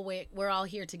say, oh, wait, we're all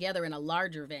here together in a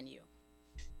larger venue.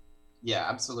 Yeah,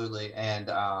 absolutely. And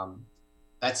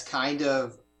that's kind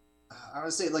of, I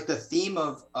would say, like the theme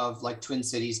of like Twin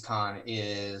Cities Con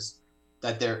is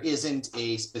that there isn't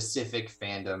a specific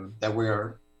fandom, that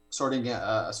we're sorting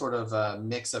a sort of a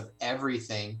mix of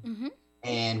everything. Mm-hmm.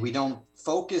 And we don't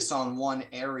focus on one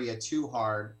area too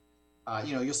hard.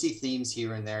 You'll see themes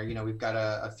here and there. We've got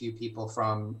a few people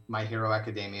from My Hero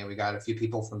Academia. We got a few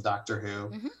people from Doctor Who.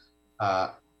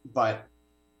 Mm-hmm. But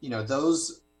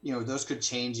those could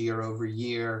change year over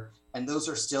year, and those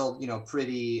are still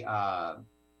pretty. I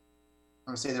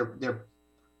would say they're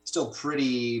still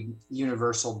pretty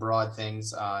universal, broad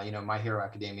things. My Hero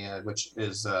Academia, which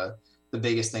is the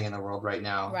biggest thing in the world right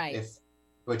now. Right.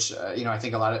 I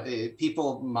think a lot of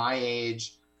people my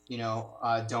age,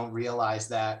 don't realize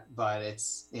that, but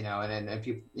it's, and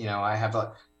people, I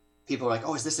have people are like,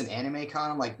 oh, is this an anime con?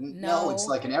 I'm like, no, it's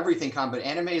like an everything con, but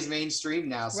anime is mainstream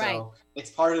now. So it's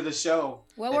part of the show.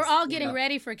 Well, we're all getting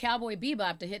ready for Cowboy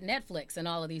Bebop to hit Netflix and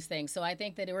all of these things. So I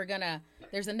think that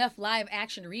there's enough live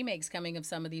action remakes coming of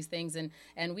some of these things.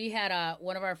 And we had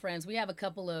one of our friends, we have a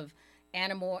couple of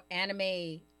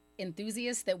anime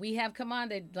enthusiasts that we have come on,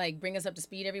 they like bring us up to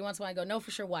speed every once in a while. I go, no,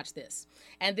 for sure, watch this.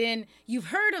 And then you've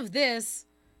heard of this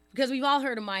because we've all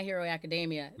heard of My Hero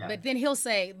Academia, but then he'll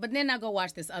say, but then I'll go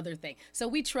watch this other thing. So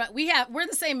we're the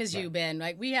same as you, Ben.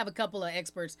 Like, we have a couple of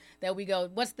experts that we go,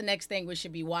 what's the next thing we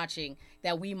should be watching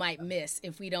that we might miss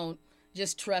if we don't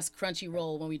just trust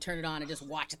Crunchyroll when we turn it on and just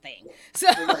watch a thing. So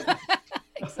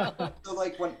So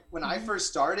like when I first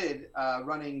started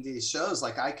running these shows,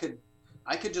 like I could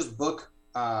just book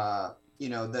you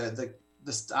know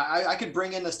I could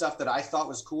bring in the stuff that I thought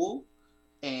was cool,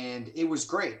 and it was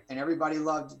great, and everybody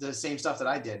loved the same stuff that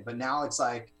I did. But now it's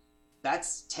like,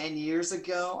 that's 10 years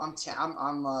ago.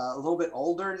 I'm a little bit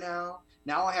older now.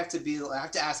 Now I have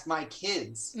to ask my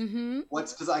kids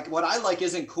because like what I like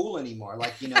isn't cool anymore.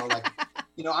 Like,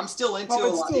 I'm still into a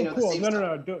lot, cool. the same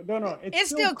stuff. No. It's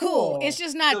still cool. It's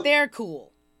just not their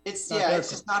cool. It's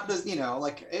just not the,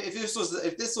 like if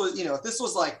this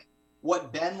was like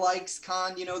what Ben likes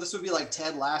con, this would be like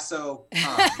Ted Lasso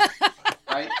con,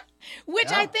 right?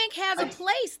 Which I think has a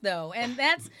place though, and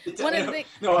that's one of the things.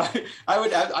 No, I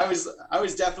was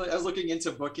looking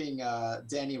into booking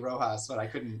Danny Rojas, but I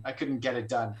couldn't get it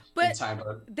done in time.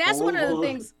 But that's one of the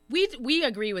things we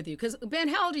agree with you, because Ben,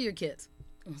 how old are your kids?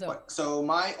 So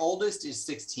my oldest is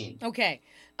 16. Okay,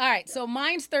 all right. So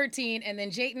mine's 13, and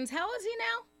then Jayton's, how is he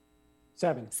now?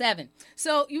 7.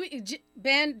 So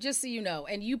Ben, just so you know,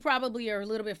 and you probably are a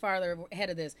little bit farther ahead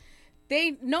of this.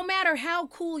 No matter how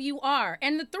cool you are,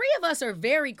 and the three of us are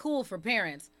very cool for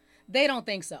parents, they don't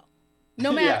think so.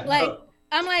 No matter,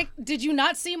 I'm like, did you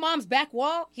not see Mom's back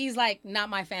wall? He's like, not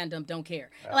my fandom, don't care.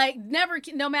 Yeah. Like, never,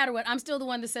 no matter what. I'm still the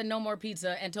one that said no more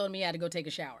pizza and told me he had to go take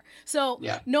a shower. So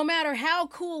no matter how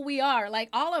cool we are, like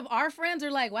all of our friends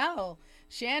are like, wow,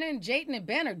 Shannon, Jayton, and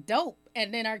Ben are dope.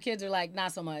 And then our kids are like,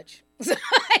 not so much. So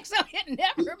it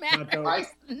never matters.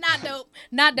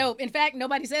 Not dope. In fact,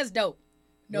 nobody says dope.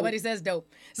 Nobody says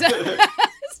dope. So,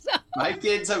 my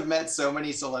kids have met so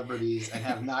many celebrities and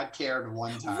have not cared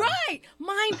one time. Right.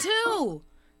 Mine too.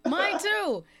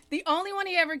 The only one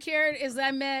he ever cared is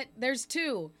there's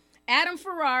two. Adam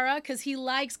Ferrara, because he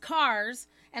likes cars.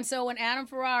 And so when Adam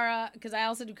Ferrara, because I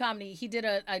also do comedy, he did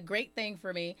a great thing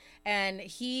for me. And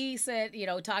he said,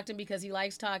 talked to him because he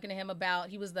likes talking to him about,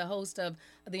 he was the host of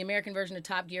the American version of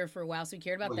Top Gear for a while. So he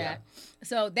cared about that.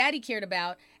 So that he cared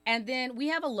about. And then we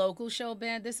have a local show,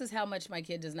 Ben. This is how much my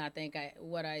kid does not think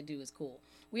what I do is cool.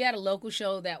 We had a local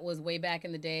show that was way back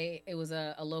in the day. It was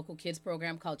a local kids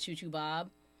program called Choo Choo Bob.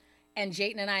 And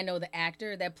Jayton and I know the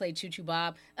actor that played Choo Choo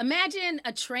Bob. Imagine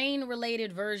a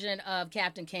train-related version of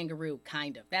Captain Kangaroo,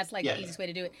 kind of. That's like the easiest way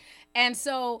to do it. And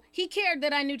so he cared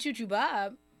that I knew Choo Choo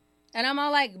Bob. And I'm all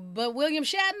like, but William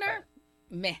Shatner?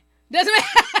 Meh. Doesn't matter.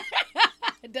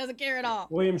 It doesn't care at all.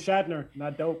 William Shatner,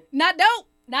 not dope. Not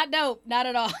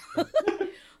at all.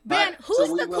 Ben,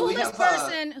 who's the coolest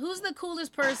person? Who's the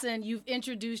coolest person you've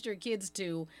introduced your kids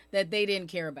to that they didn't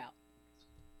care about?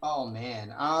 Oh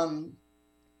man,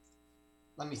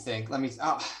 let me think. Man,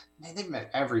 they've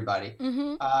met everybody.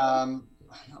 Mm-hmm. I'm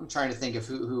trying to think of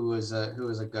who was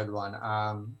a good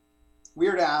one.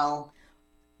 Weird Al.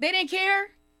 They didn't care.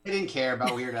 They didn't care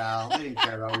about Weird Al. They didn't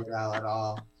care about Weird Al at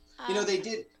all. They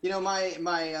did. My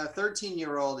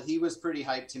 13-year-old, he was pretty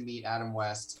hyped to meet Adam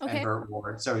West and Burt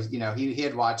Ward. So he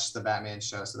had watched the Batman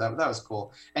show, so that was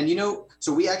cool. And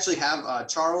so we actually have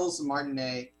Charles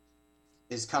Martinet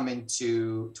is coming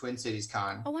to Twin Cities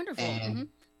Con. Oh, wonderful! And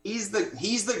he's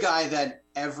the guy that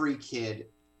every kid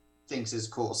thinks is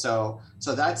cool. So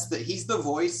he's the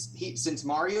voice. Since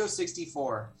Mario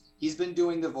 64, he's been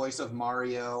doing the voice of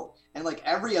Mario and like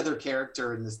every other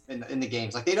character in the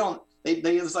games. Like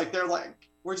they're like,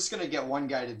 we're just gonna get one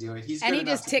guy to do it. He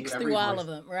just ticks through all of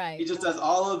them, right? He just does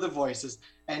all of the voices,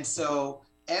 and so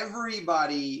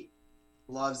everybody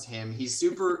loves him.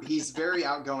 He's very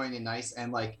outgoing and nice,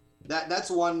 and like that's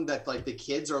one that like the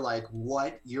kids are like,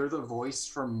 what? You're the voice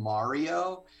for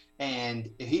Mario? And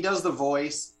if he does the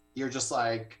voice, you're just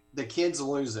like, the kids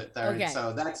lose it there. Okay.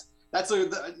 So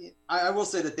I will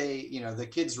say that the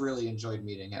kids really enjoyed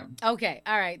meeting him. Okay,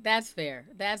 all right, that's fair.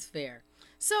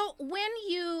 So when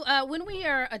we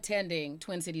are attending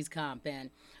Twin Cities Con, Ben,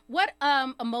 what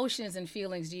emotions and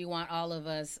feelings do you want all of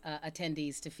us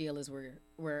attendees to feel as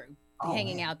we're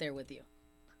hanging out there with you?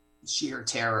 Sheer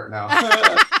terror. No.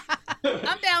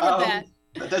 I'm down with that.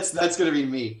 That's gonna be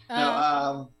me.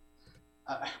 No.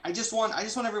 I just want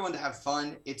everyone to have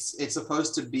fun. It's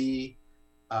supposed to be,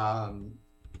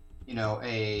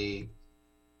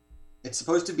 it's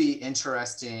supposed to be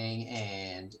interesting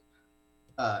and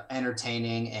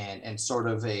entertaining and sort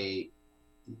of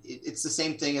it's the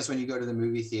same thing as when you go to the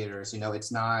movie theaters.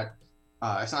 It's not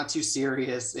too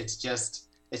serious. It's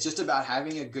just about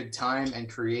having a good time and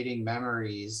creating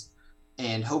memories,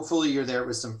 and hopefully you're there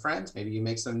with some friends. Maybe you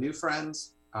make some new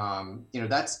friends.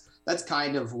 That's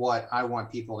kind of what I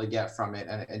want people to get from it,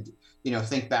 and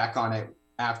think back on it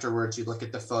afterwards. You look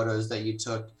at the photos that you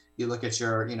took, you look at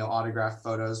your autographed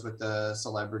photos with the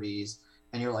celebrities,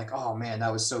 and you're like, oh man,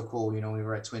 that was so cool. We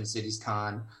were at Twin Cities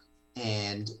Con,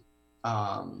 and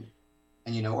And,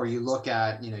 you know, or you look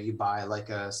at, you know, you buy like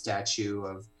a statue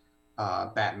of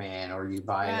Batman, or you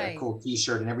buy a cool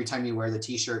t-shirt, and every time you wear the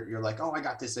t-shirt, you're like, oh, I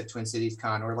got this at Twin Cities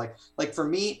Con. Or like for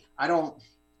me, I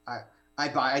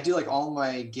do like all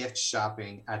my gift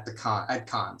shopping at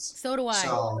cons. So do I.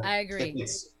 So I agree.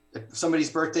 If somebody's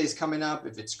birthday is coming up,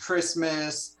 if it's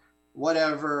Christmas,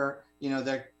 whatever, you know,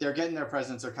 they're getting their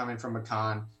presents are coming from a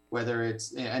con, whether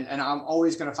it's, and I'm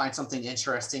always going to find something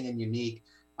interesting and unique.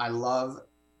 I love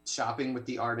shopping with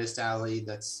the Artist Alley.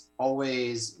 That's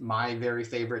always my very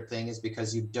favorite thing, is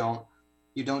because you don't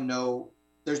know,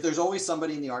 there's always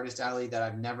somebody in the Artist Alley that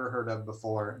I've never heard of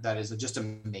before that is just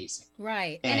amazing.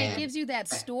 Right. And it gives you that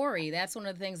story. That's one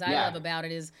of the things I love about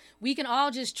it, is we can all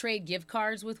just trade gift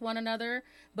cards with one another.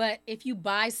 But if you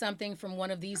buy something from one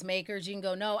of these makers, you can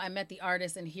go, no, I met the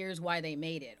artist and here's why they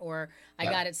made it. Or I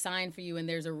got it signed for you and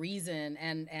there's a reason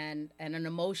and an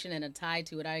emotion and a tie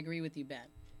to it. I agree with you, Ben.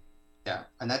 Yeah.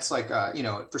 And that's like, you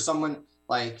know, for someone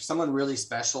really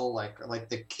special, like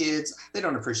the kids, they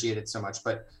don't appreciate it so much,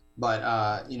 but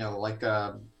you know, like,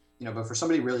 you know, but for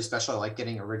somebody really special, I like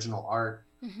getting original art,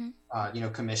 you know,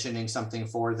 commissioning something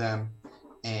for them.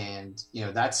 And, you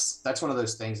know, that's one of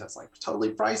those things that's like totally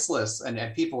priceless. And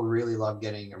people really love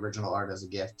getting original art as a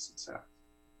gift. So.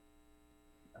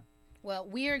 Well,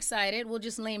 we're excited. We'll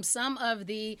just name some of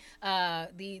the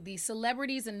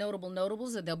celebrities and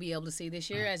notables that they'll be able to see this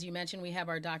year. As you mentioned, we have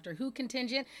our Doctor Who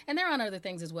contingent, and they're on other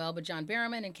things as well, but John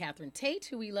Barrowman and Catherine Tate,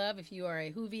 who we love if you are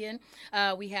a Whovian.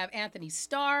 We have Anthony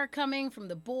Starr coming from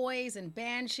The Boys and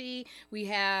Banshee. We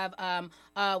have,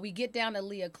 we get down to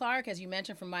Leah Clark, as you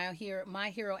mentioned, from My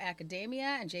Hero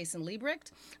Academia, and Jason Liebrecht.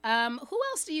 Who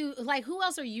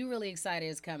else are you really excited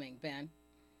is coming, Ben?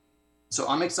 So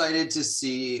I'm excited to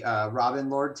see Robin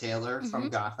Lord Taylor from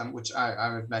Gotham, which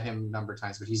I've met him a number of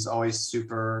times, but he's always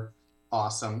super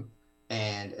awesome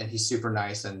and he's super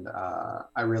nice. And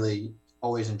I really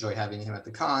always enjoy having him at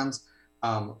the cons.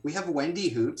 We have Wendy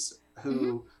Hoops,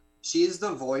 who she is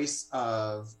the voice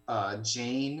of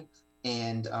Jane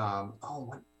and I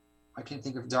can't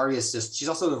think of Daria's sister. She's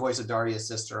also the voice of Daria's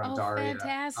sister on Daria.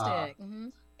 Fantastic.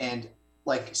 And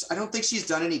like, I don't think she's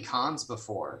done any cons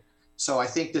before. So I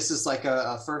think this is like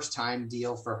a first time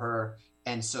deal for her.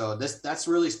 And so that's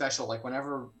really special. Like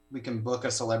whenever we can book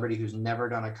a celebrity who's never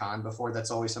done a con before,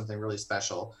 that's always something really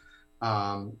special.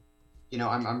 You know,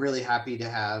 I'm really happy to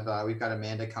have, we've got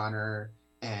Amanda Connor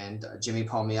and Jimmy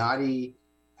Palmiotti,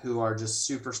 who are just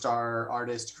superstar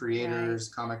artists, creators,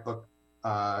 comic book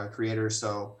creators.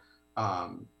 So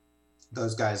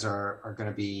those guys are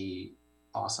going to be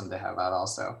awesome to have out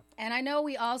also. And I know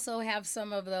we also have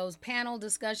some of those panel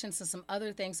discussions and some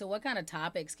other things. So what kind of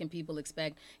topics can people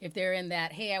expect if they're in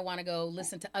that, hey, I want to go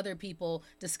listen to other people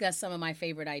discuss some of my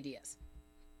favorite ideas?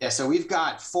 Yeah, so we've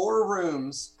got 4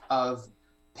 rooms of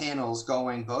panels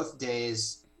going both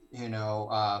days, you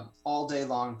know, all day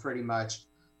long pretty much.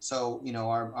 So, you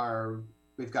know,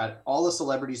 we've got all the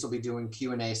celebrities will be doing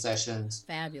Q&A sessions.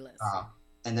 Fabulous.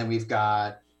 And then we've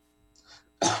got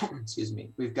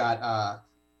we've got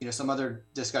you know, some other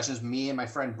discussions. Me and my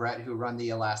friend Brett, who run the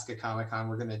Alaska Comic Con,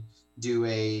 we're going to do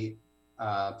a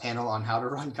panel on how to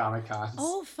run Comic Cons.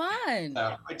 Oh, fun!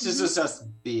 Which is just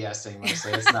BSing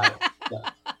mostly. It's not.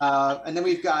 And then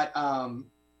we've got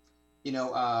you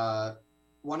know,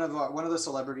 one of the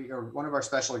celebrity, or one of our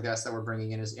special guests that we're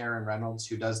bringing in is Aaron Reynolds,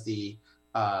 who does the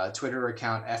Twitter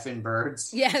account Effin'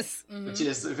 Birds. Yes. Which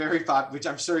is very popular, which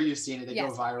I'm sure you've seen it. They go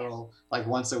viral like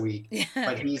once a week.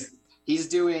 But he's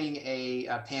doing a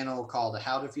panel called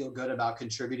How to Feel Good About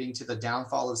Contributing to the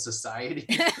Downfall of Society.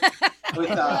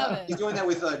 He's doing that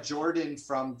with Jordan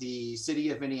from the City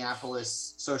of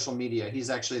Minneapolis social media. He's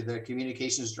actually the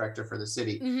communications director for the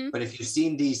city. But if you've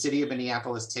seen the City of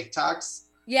Minneapolis TikToks,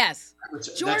 yes,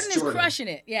 Jordan is crushing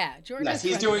it. Yeah, Jordan. Yes,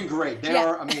 he's doing great. They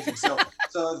are amazing.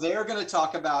 So they're going to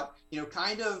talk about, you know,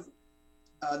 kind of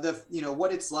you know,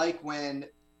 what it's like when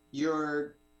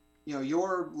your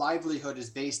livelihood is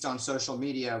based on social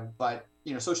media, but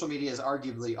you know, social media is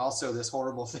arguably also this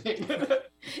horrible thing.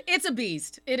 It's a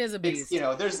beast. It is a beast. It's, you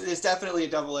know, there's definitely a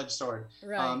double-edged sword.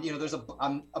 Right. You know, there's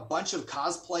a bunch of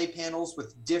cosplay panels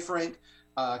with different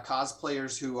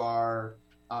cosplayers who are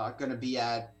going to be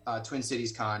at Twin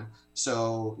Cities Con.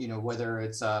 So, you know, whether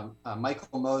it's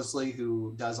Michael Mosley,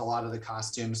 who does a lot of the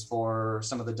costumes for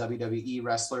some of the WWE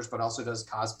wrestlers, but also does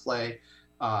cosplay.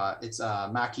 It's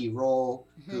Mackie Roll,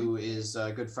 who is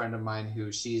a good friend of mine,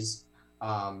 who she's,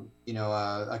 you know,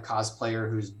 a cosplayer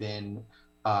who's been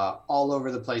all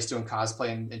over the place doing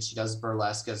cosplay, and she does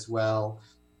burlesque as well.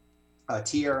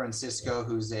 Tierra and Cisco,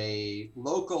 who's a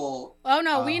local. Oh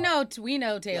no, we know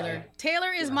Taylor. Yeah.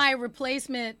 Taylor is my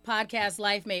replacement podcast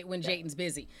life mate when Jayton's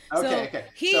busy. Okay.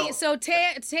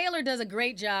 Taylor does a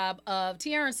great job of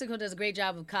Tierra and Cisco does a great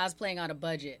job of cosplaying on a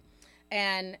budget,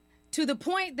 and to the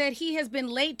point that he has been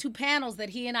late to panels that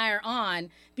he and I are on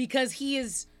because he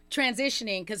is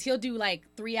transitioning because he'll do like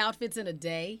 3 outfits in a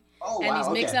day. Oh, and wow.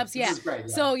 these mix-ups, This is great,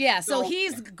 yeah. So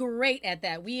he's great at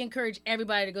that. We encourage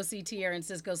everybody to go see Tierra and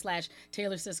Cisco /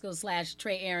 Taylor Cisco /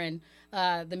 Trey Aaron,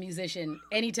 the musician,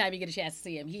 anytime you get a chance to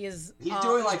see him. He's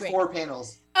doing like great. 4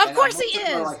 panels. Of course he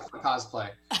is. Like cosplay.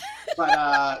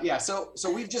 But so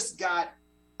we've just got,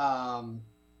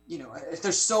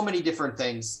 there's so many different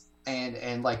things,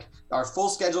 and like our full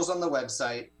schedule's on the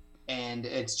website, and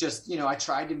it's just, I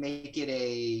tried to make it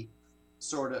a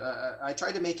sort of, a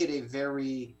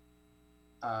very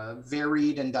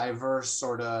varied and diverse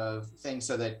sort of thing,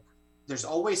 so that there's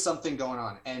always something going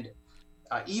on. And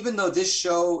even though this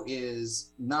show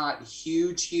is not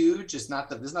huge, this is not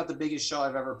the biggest show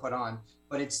I've ever put on,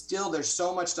 but it's still, there's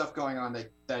so much stuff going on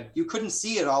that you couldn't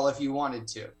see it all if you wanted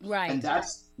to. Right. And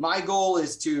that's my goal,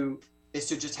 is to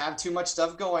just have too much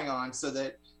stuff going on so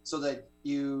that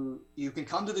you can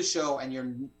come to the show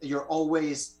and you're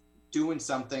always doing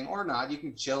something, or not. You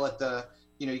can chill at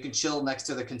you can chill next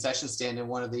to the concession stand in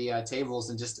one of the tables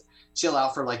and just chill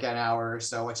out for like an hour or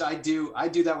so, which I do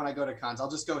that when I go to cons. I'll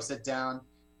just go sit down,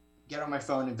 get on my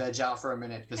phone and veg out for a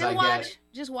minute, because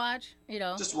just watch.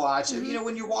 Mm-hmm.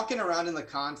 When you're walking around in the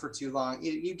con for too long,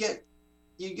 you got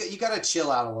to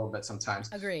chill out a little bit sometimes.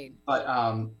 Agreed. But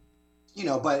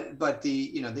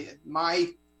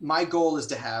my goal is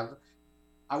to have,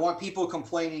 I want people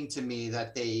complaining to me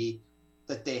that they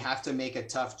have to make a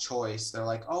tough choice. They're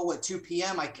like, oh, at 2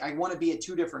 p.m. I want to be at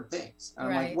 2 different things. And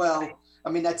I'm like, well, I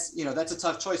mean, that's a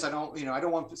tough choice. I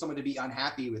don't want someone to be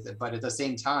unhappy with it, but at the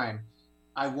same time,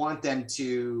 I want them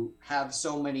to have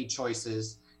so many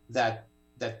choices that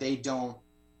they don't,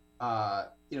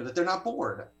 that they're not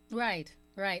bored. Right.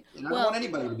 And I don't want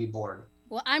anybody to be bored.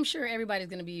 Well, I'm sure everybody's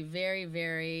going to be very,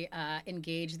 very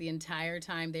engaged the entire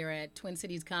time they're at Twin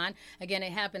Cities Con. Again,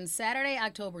 it happens Saturday,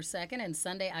 October 2nd and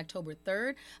Sunday, October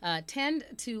 3rd, 10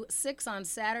 to 6 on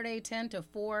Saturday, 10 to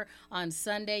 4 on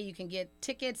Sunday. You can get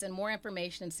tickets and more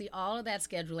information and see all of that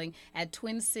scheduling at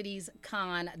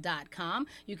twincitiescon.com.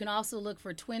 You can also look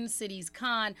for Twin Cities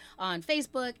Con on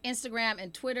Facebook, Instagram,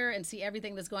 and Twitter and see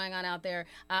everything that's going on out there.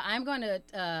 I'm going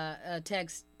to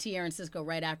text Tierra and Cisco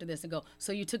right after this and go,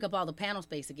 so you took up all the panel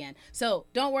space again. So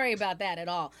don't worry about that at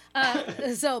all.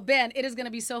 So Ben, it is going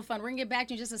to be so fun. We're going to get back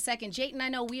to you in just a second. Jayton, I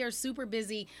know we are super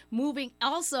busy moving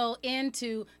also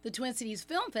into the Twin Cities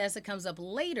Film Fest that comes up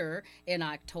later in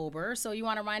October. So you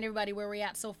want to remind everybody where we're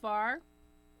at so far?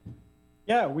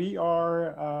 Yeah, we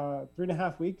are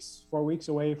 4 weeks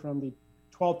away from the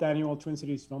 12th annual Twin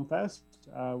Cities Film Fest,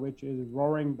 which is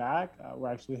roaring back.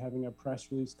 We're actually having a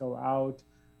press release go out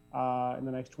in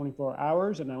the next 24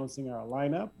 hours announcing our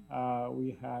lineup.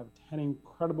 We have 10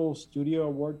 incredible studio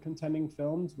award contending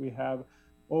films. We have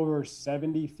over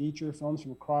 70 feature films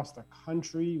from across the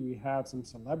country. We have some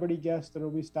celebrity guests that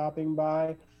will be stopping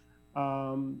by.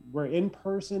 We're in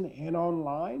person and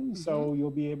online, so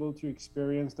you'll be able to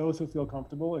experience, those who feel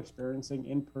comfortable experiencing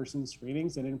in-person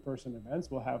screenings and in-person events.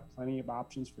 We'll have plenty of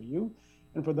options for you.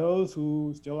 And for those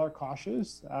who still are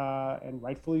cautious, and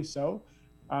rightfully so,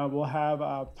 we'll have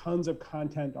tons of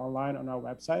content online on our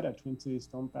website at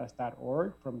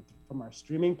twincitiesfilmfest.org from our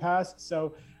streaming pass.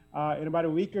 So in about a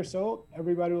week or so,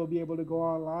 everybody will be able to go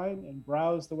online and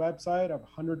browse the website of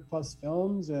 100+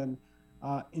 films and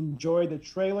enjoy the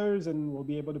trailers, and we'll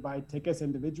be able to buy tickets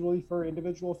individually for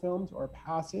individual films or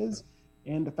passes.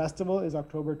 And the festival is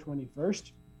October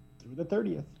 21st through the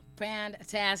 30th.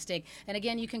 Fantastic. And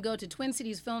again, you can go to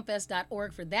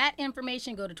twincitiesfilmfest.org for that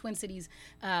information. Go to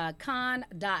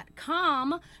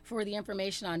twincitiescon.com for the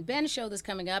information on Ben's show that's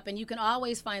coming up. And you can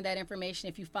always find that information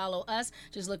if you follow us.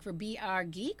 Just look for BR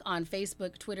Geek on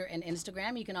Facebook, Twitter, and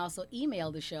Instagram. You can also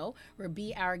email the show. We're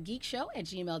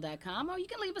brgeekshow@gmail.com. Or you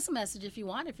can leave us a message if you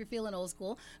want. If you're feeling old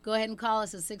school, go ahead and call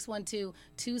us at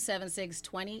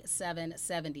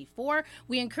 612-276-2774.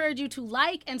 We encourage you to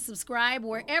like and subscribe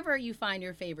wherever you find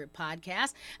your favorite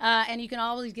podcast, and you can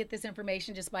always get this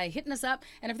information just by hitting us up.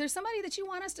 And if there's somebody that you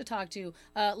want us to talk to,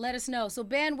 let us know. So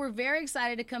Ben, we're very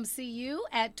excited to come see you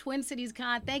at Twin Cities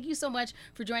Con. Thank you so much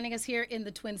for joining us here in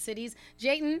the Twin Cities.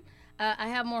 Jayton, I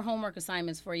have more homework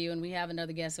assignments for you, and we have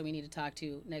another guest that we need to talk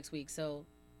to next week, so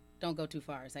don't go too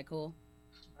far. Is that cool?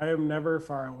 I am never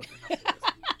far enough.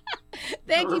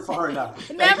 Never far enough.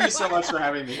 Thank you so much for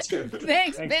having me too.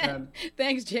 Thanks Ben.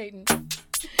 Thanks, Jayton.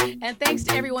 And thanks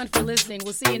to everyone for listening.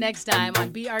 We'll see you next time on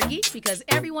Be Our Geek, because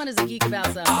everyone is a geek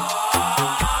about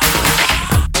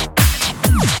something.